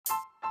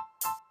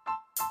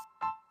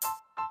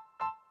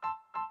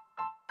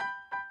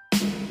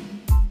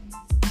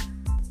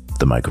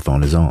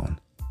microphone is on.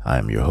 I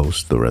am your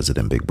host, the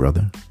resident Big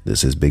Brother.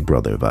 This is Big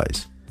Brother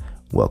Advice.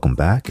 Welcome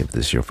back. If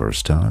this is your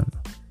first time,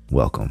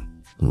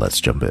 welcome.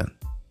 Let's jump in.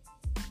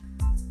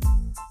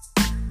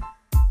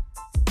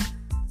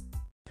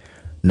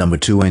 Number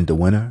 2 ain't the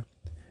winner,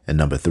 and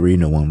number 3,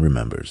 no one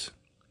remembers.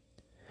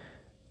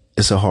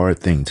 It's a hard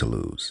thing to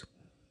lose.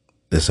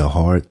 It's a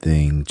hard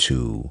thing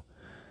to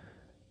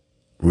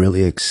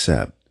really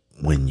accept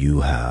when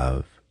you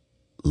have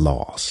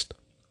lost.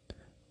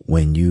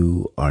 When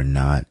you are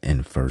not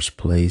in first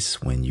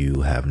place, when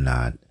you have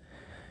not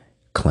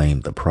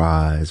claimed the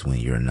prize, when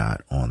you're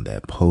not on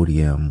that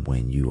podium,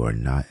 when you are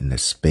not in the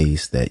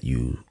space that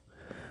you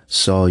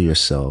saw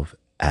yourself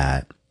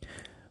at,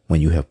 when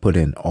you have put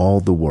in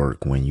all the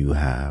work, when you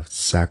have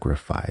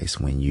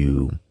sacrificed, when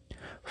you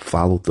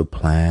followed the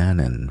plan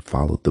and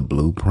followed the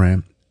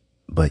blueprint,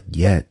 but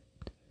yet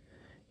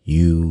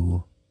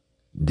you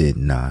did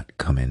not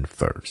come in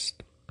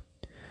first.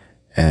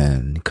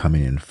 And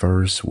coming in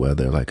first,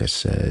 whether, like I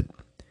said,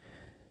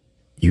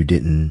 you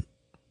didn't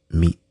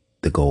meet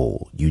the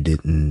goal, you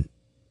didn't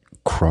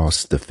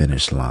cross the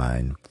finish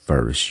line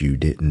first, you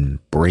didn't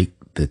break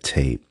the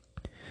tape.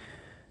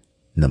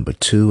 Number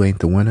 2 ain't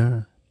the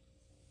winner,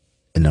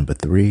 and number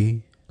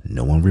 3,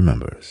 no one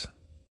remembers.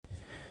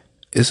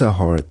 It's a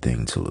hard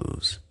thing to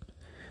lose.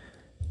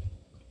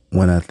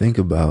 When I think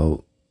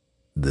about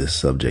this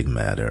subject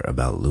matter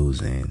about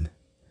losing,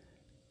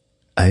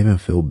 I even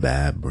feel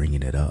bad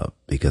bringing it up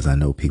because I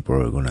know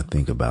people are going to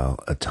think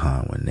about a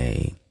time when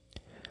they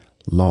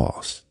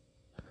lost.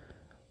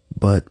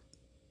 But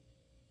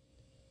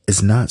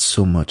it's not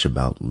so much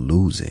about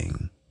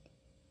losing.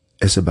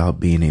 It's about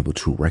being able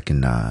to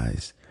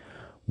recognize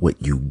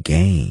what you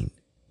gain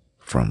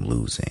from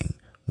losing,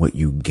 what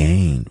you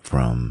gain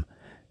from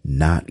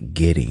not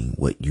getting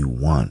what you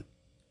want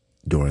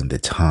during the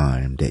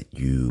time that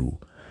you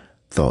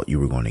thought you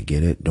were going to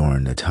get it,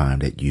 during the time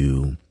that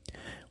you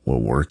were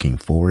working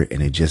for it,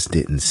 and it just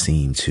didn't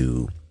seem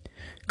to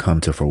come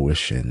to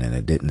fruition, and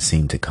it didn't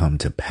seem to come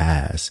to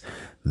pass,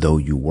 though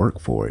you work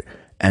for it.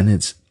 And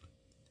it's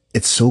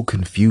so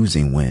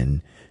confusing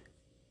when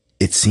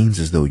it seems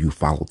as though you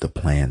followed the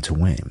plan to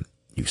win.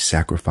 You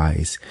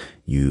sacrificed,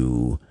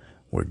 you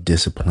were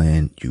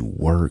disciplined, you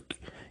worked,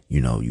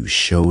 you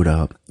showed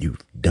up,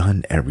 you've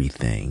done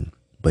everything,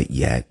 but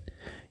yet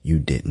you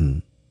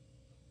didn't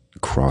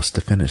cross the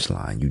finish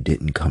line. You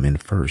didn't come in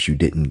first. You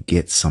didn't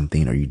get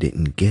something, or you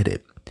didn't get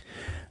it.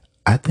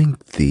 I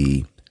think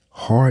the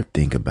hard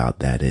thing about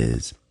that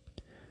is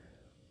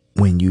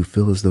when you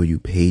feel as though you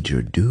paid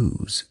your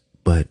dues,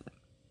 but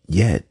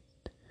yet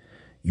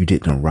you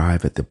didn't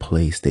arrive at the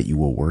place that you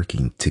were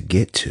working to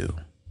get to.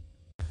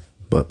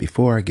 But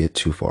before I get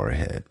too far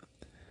ahead,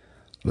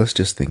 let's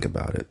just think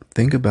about it.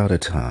 Think about a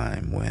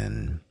time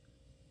when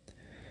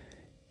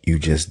you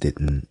just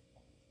didn't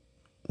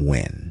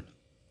win.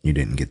 You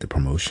didn't get the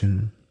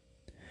promotion.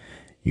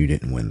 You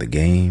didn't win the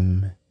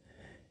game.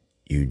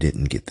 You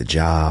didn't get the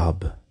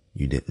job.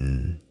 You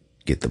didn't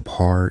get the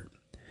part.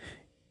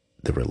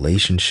 The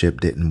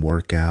relationship didn't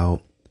work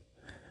out.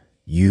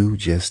 You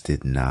just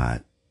did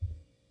not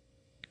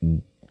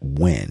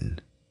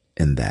win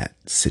in that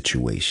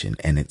situation.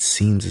 And it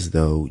seems as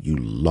though you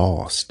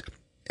lost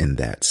in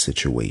that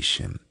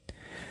situation.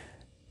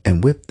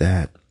 And with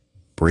that,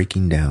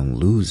 breaking down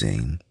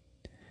losing,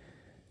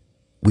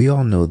 we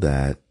all know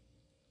that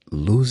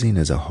losing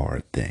is a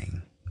hard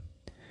thing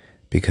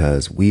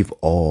because we've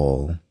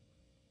all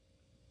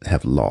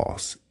have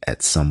lost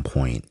at some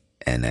point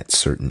and at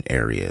certain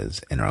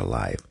areas in our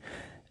life.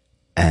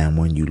 And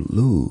when you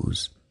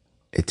lose,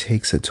 it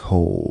takes a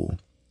toll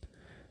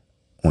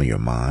on your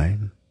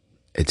mind.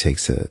 It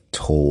takes a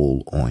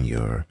toll on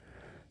your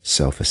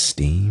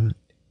self-esteem.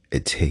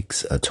 It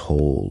takes a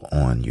toll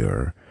on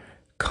your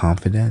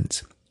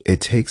confidence.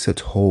 It takes a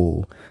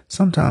toll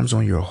sometimes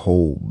on your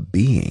whole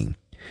being,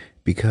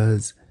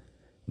 because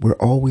we're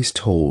always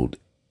told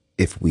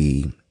if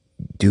we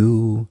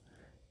do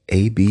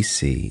A, B,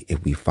 C,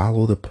 if we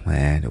follow the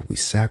plan, if we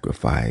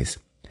sacrifice,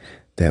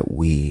 that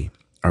we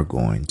are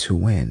going to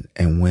win.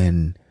 And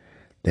when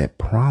that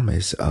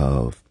promise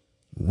of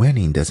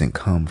winning doesn't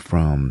come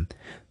from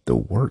the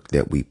work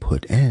that we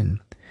put in,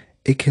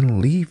 it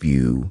can leave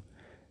you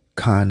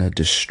kind of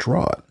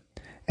distraught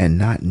and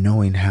not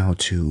knowing how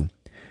to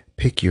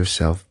pick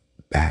yourself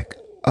back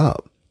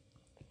up.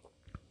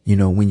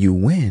 When you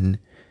win,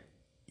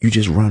 you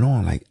just run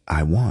on like,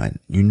 I won.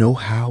 You know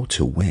how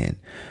to win.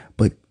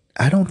 But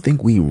I don't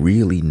think we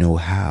really know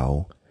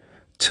how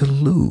to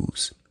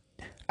lose.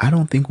 I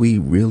don't think we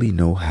really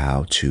know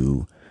how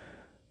to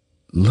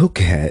look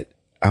at,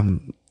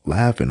 I'm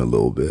laughing a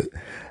little bit.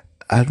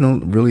 I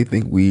don't really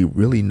think we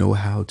really know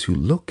how to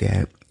look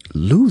at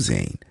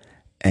losing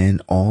and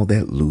all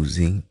that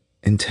losing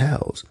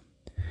entails.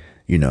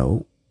 We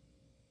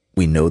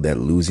know that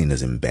losing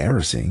is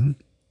embarrassing.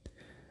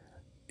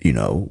 We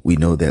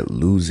know that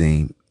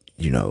losing,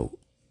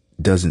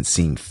 doesn't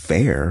seem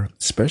fair,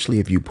 especially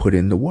if you put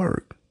in the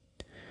work.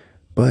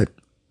 But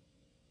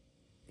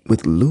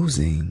with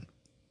losing,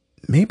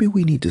 maybe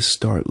we need to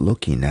start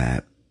looking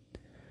at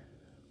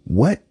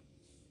What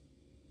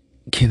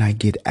can I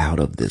get out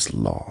of this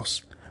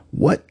loss?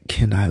 What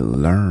can I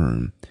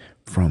learn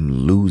from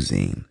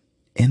losing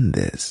in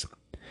this?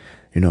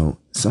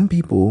 Some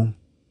people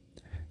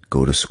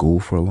go to school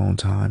for a long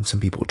time. Some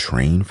people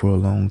train for a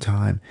long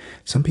time.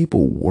 Some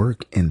people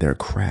work in their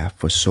craft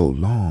for so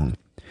long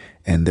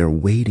and they're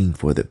waiting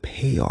for the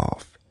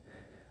payoff.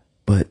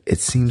 But it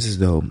seems as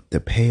though the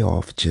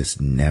payoff just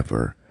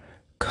never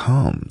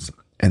comes.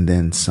 And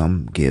then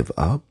some give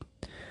up.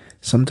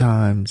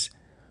 Sometimes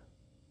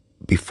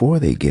before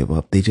they give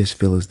up, they just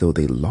feel as though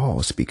they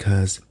lost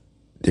because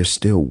they're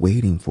still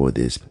waiting for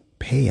this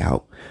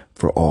payout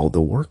for all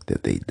the work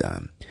that they've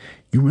done.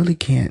 You really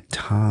can't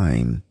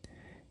time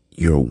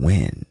your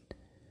win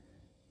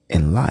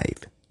in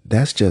life.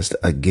 That's just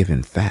a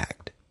given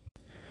fact.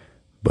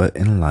 But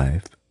in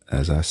life,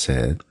 as I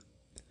said,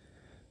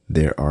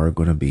 there are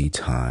going to be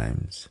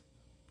times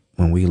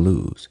when we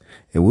lose.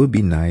 It would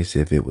be nice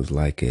if it was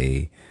like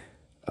a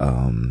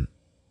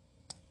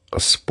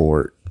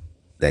sport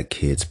that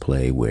kids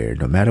play where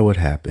no matter what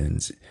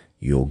happens,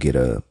 you'll get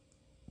a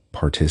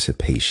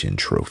participation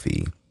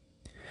trophy.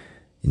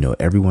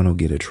 Everyone will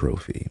get a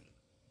trophy.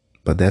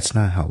 But that's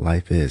not how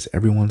life is.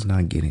 Everyone's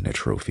not getting a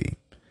trophy.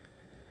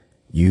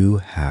 You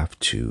have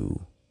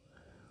to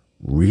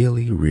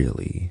really,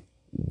 really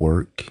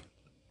work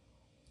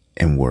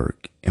and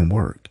work and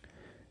work.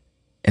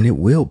 And it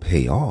will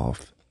pay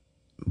off,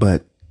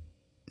 but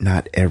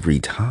not every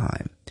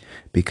time,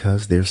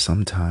 because there's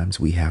sometimes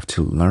we have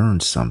to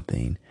learn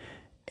something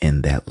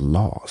in that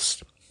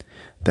loss.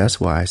 That's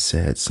why I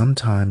said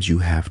sometimes you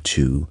have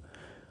to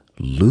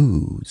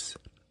lose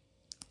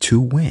to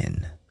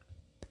win.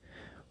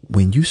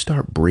 When you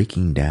start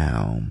breaking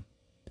down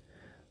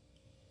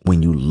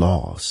when you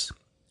lost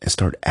and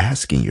start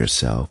asking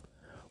yourself,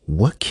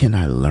 what can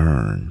I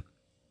learn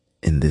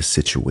in this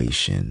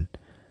situation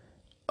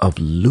of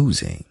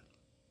losing?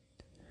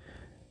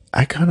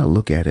 I kind of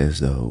look at it as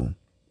though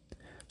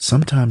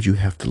sometimes you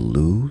have to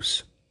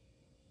lose,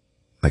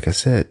 like I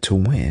said, to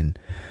win,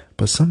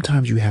 but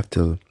sometimes you have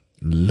to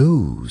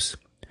lose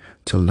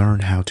to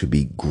learn how to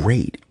be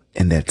great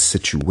in that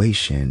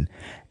situation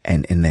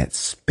and in that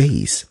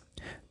space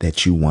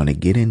that you want to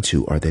get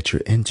into or that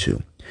you're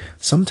into.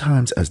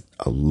 Sometimes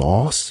a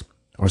loss,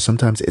 or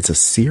sometimes it's a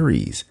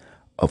series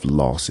of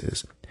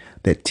losses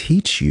that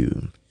teach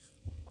you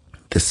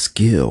the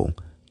skill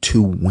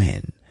to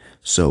win.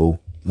 So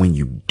when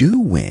you do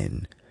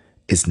win,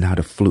 it's not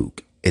a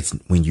fluke. It's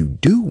when you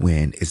do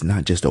win, it's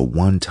not just a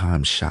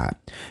one-time shot.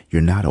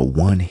 You're not a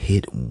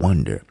one-hit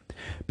wonder.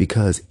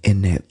 Because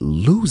in that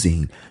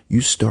losing,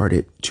 you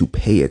started to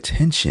pay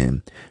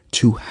attention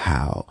to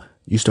how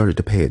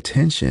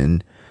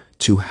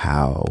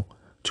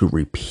to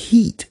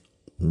repeat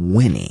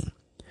winning.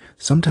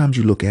 Sometimes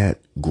you look at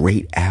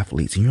great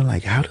athletes and you're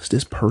like, how does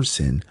this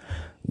person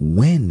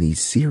win these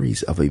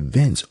series of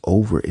events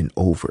over and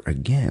over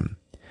again?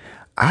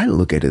 I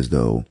look at it as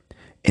though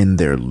in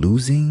their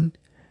losing,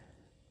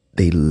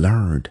 they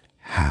learned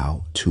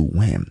how to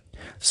win.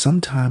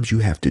 Sometimes you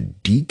have to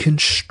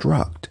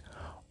deconstruct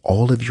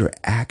all of your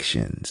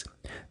actions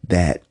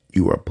that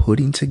you are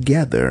putting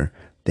together,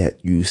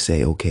 that you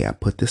say, okay, I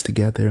put this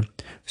together,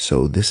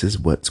 so this is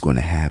what's going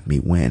to have me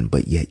win,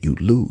 but yet you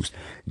lose.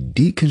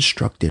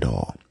 Deconstruct it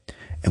all.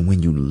 And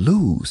when you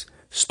lose,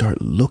 start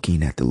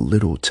looking at the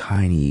little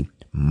tiny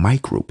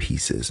micro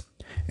pieces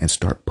and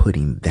start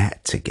putting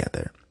that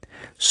together.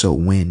 So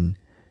when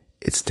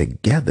it's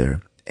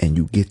together and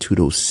you get to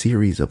those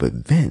series of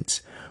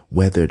events,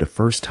 whether the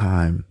first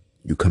time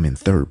you come in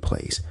third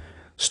place,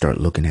 start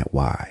looking at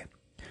why.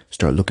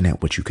 Start looking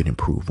at what you can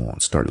improve on.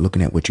 Start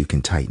looking at what you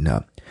can tighten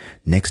up.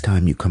 Next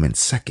time you come in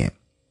second,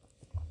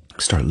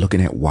 start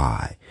looking at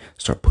why.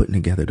 Start putting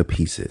together the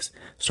pieces.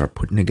 Start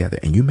putting together.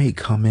 And you may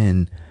come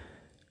in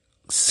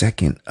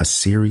second a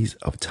series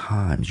of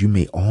times. You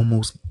may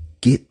almost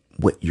get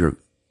what you're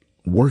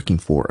working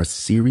for a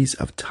series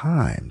of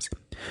times.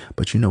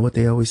 But you know what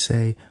they always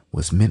say?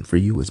 What's meant for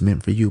you is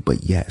meant for you.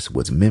 But yes,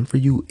 what's meant for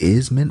you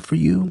is meant for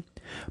you.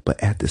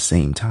 But at the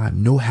same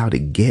time, know how to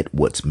get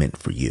what's meant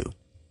for you.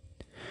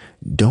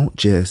 Don't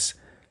just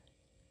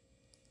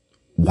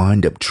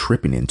wind up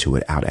tripping into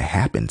it out of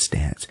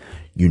happenstance.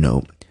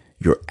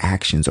 Your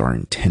actions are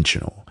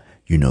intentional.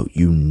 You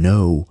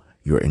know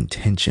your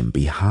intention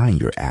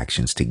behind your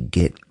actions to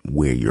get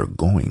where you're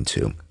going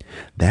to.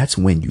 That's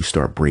when you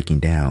start breaking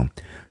down.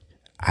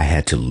 I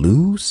had to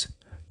lose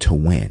to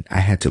win.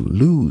 I had to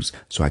lose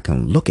so I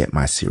can look at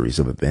my series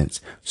of events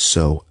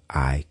so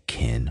I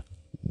can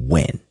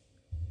win.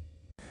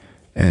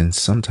 And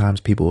sometimes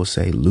people will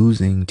say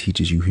losing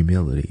teaches you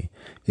humility.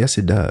 Yes,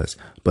 it does.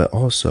 But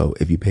also,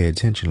 if you pay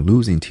attention,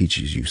 losing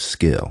teaches you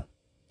skill.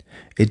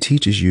 It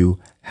teaches you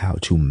how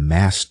to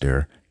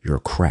master your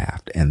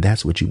craft. And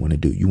that's what you want to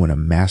do. You want to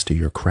master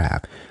your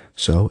craft.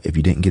 So if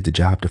you didn't get the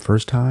job the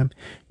first time,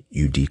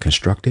 you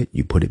deconstruct it,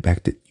 you put it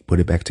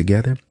back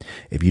together.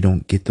 If you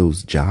don't get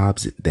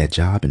that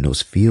job in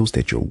those fields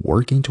that you're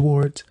working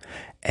towards,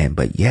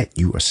 but yet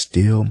you are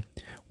still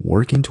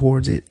working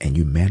towards it and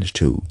you manage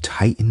to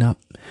tighten up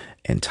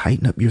and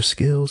tighten up your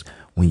skills,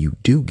 when you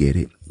do get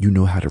it, you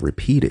know how to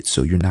repeat it.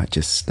 So you're not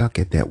just stuck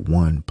at that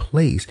one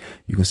place.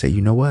 You can say,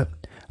 you know what?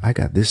 I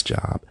got this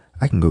job.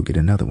 I can go get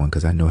another one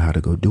because I know how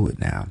to go do it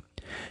now.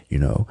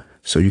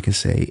 So you can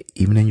say,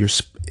 even in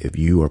if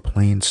you are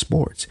playing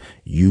sports,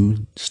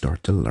 you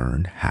start to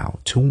learn how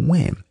to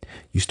win.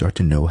 You start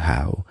to know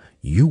how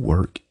you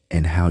work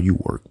and how you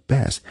work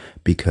best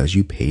because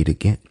you paid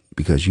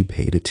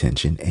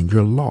attention and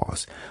you're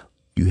lost.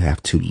 You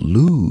have to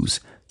lose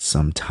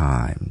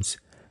sometimes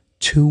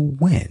to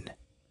win.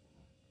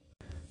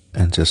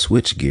 And to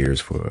switch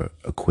gears for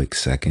a quick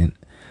second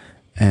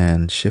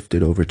and shift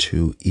it over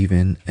to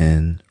even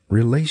in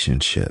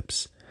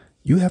relationships,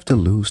 you have to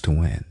lose to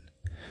win.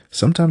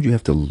 Sometimes you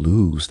have to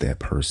lose that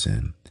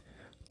person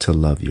to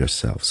love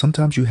yourself.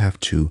 Sometimes you have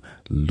to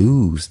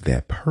lose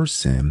that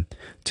person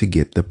to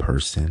get the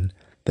person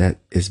that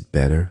is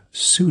better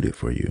suited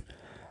for you.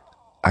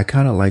 I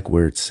kind of like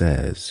where it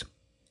says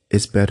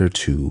it's better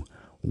to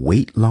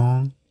wait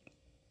long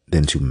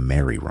than to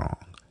marry wrong.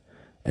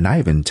 And I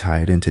even tie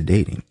it into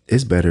dating.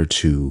 It's better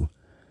to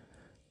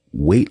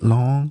wait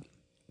long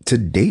to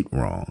date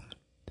wrong.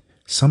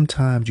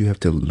 Sometimes you have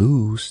to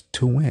lose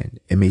to win.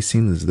 It may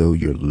seem as though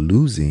you're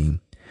losing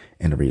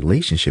in a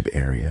relationship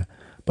area,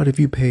 but if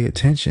you pay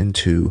attention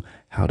to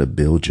how to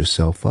build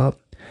yourself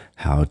up,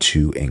 how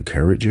to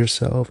encourage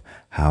yourself,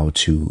 how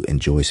to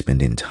enjoy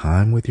spending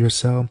time with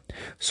yourself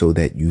so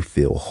that you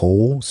feel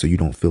whole, so you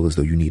don't feel as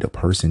though you need a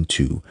person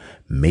to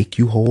make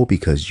you whole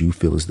because you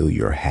feel as though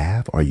you're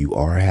half or you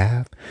are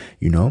half,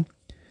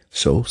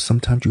 So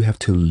sometimes you have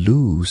to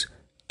lose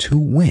to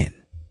win.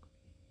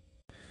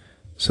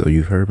 So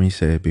you've heard me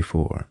say it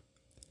before.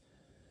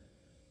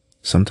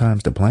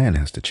 Sometimes the plan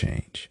has to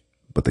change,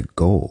 but the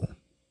goal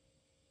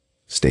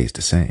stays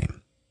the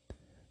same.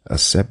 A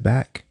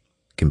setback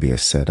can be a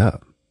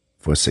setup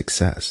for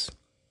success.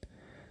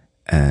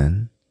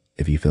 And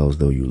if you feel as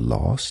though you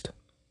lost,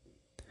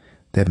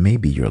 that may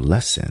be your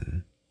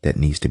lesson that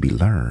needs to be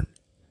learned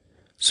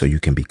so you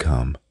can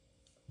become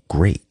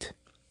great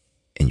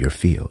in your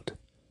field.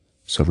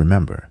 So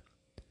remember,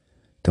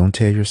 don't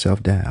tear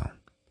yourself down.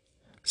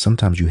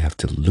 Sometimes you have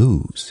to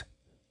lose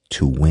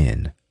to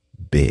win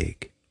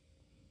big.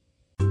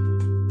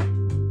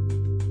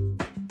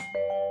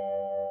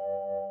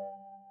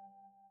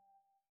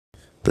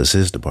 This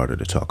is the part of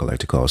the talk I like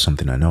to call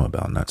something I know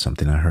about, not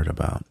something I heard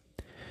about.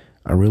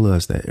 I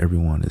realize that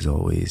everyone is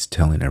always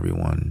telling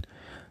everyone,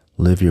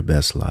 live your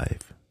best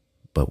life.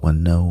 But what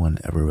no one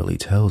ever really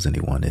tells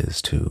anyone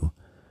is to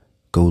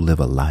go live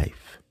a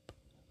life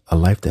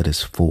that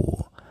is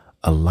full,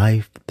 a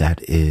life that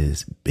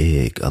is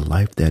big, a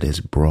life that is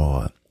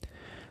broad.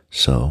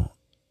 So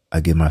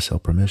I give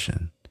myself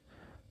permission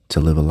to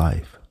live a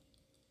life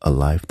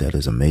that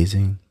is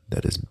amazing,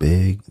 that is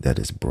big, that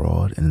is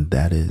broad, and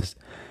that is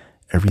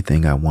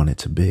everything I want it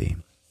to be.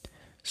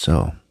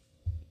 So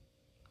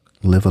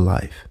live a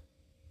life.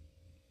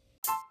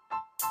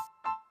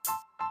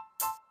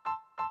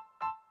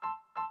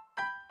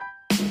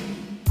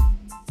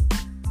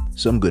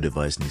 Some good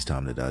advice needs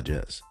time to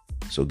digest,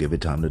 so give it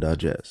time to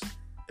digest.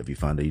 If you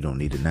find that you don't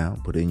need it now,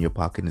 put it in your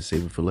pocket and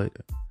save it for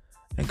later.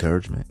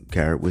 Encouragement,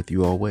 carry it with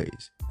you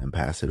always, and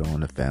pass it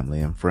on to family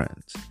and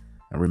friends.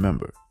 And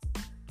remember,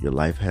 your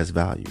life has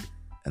value,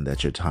 and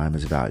that your time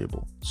is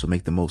valuable, so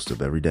make the most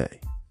of every day.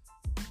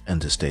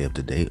 And to stay up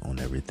to date on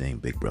everything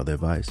Big Brother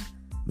Advice,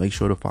 make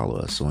sure to follow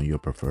us on your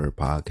preferred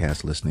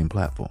podcast listening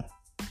platform.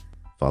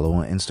 Follow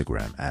on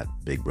Instagram at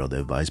Big Brother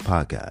Advice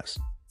Podcast,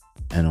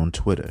 and on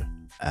Twitter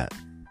at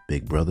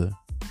Big Brother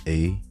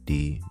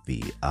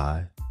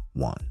ADVI1.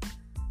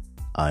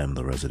 I am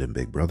the resident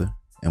Big Brother,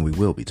 and we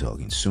will be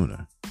talking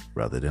sooner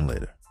rather than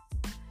later.